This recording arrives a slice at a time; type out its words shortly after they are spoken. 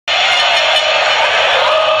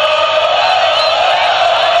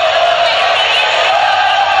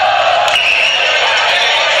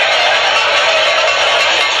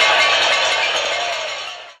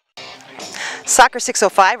Soccer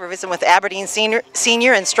 605, we're visiting with Aberdeen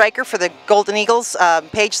senior and striker for the Golden Eagles,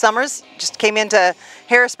 Paige Sommers. Just came into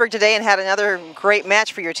Harrisburg today and had another great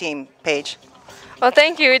match for your team, Paige. Well,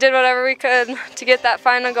 thank you. We did whatever we could to get that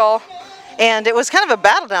final goal. And it was kind of a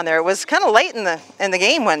battle down there. It was kind of late in the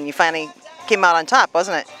game when you finally came out on top,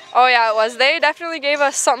 wasn't it? Oh yeah, it was. They definitely gave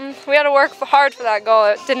us something. We had to work hard for that goal.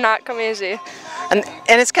 It did not come easy. And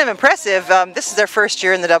it's kind of impressive. This is their first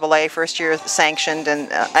year in the AA, first year sanctioned,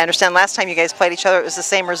 and I understand last time you guys played each other it was the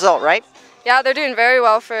same result, right? Yeah, they're doing very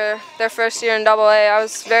well for their first year in AA.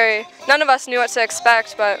 None of us knew what to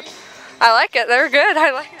expect, but I like it. They're good.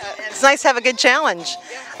 I like it. It's nice to have a good challenge.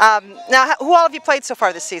 Yeah. Now, who all have you played so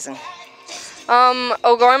far this season?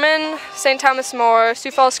 O'Gorman, St. Thomas More,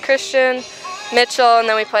 Sioux Falls Christian, Mitchell, and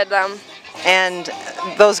then we played them. And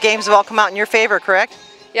those games have all come out in your favor, correct?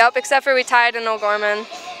 Yep, except for we tied in O'Gorman.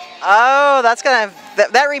 Oh, that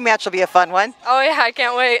rematch will be a fun one. Oh yeah, I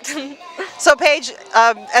can't wait. So Paige,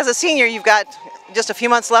 as a senior, you've got just a few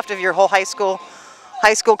months left of your whole high school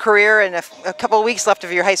career and a couple of weeks left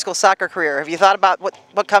of your high school soccer career. Have you thought about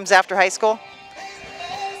what comes after high school?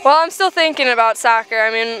 Well, I'm still thinking about soccer.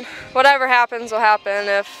 I mean, whatever happens will happen.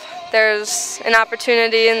 If there's an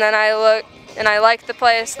opportunity and then I like the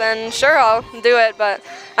place, then sure, I'll do it, but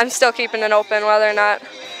I'm still keeping it open whether or not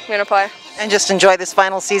I'm going to play. And just enjoy this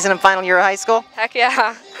final season and final year of high school? Heck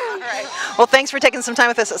yeah. All right. Well, thanks for taking some time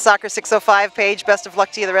with us at Soccer 605, Paige. Best of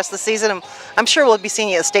luck to you the rest of the season. I'm sure we'll be seeing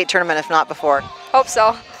you at the state tournament, if not before. Hope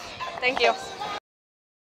so. Thank you.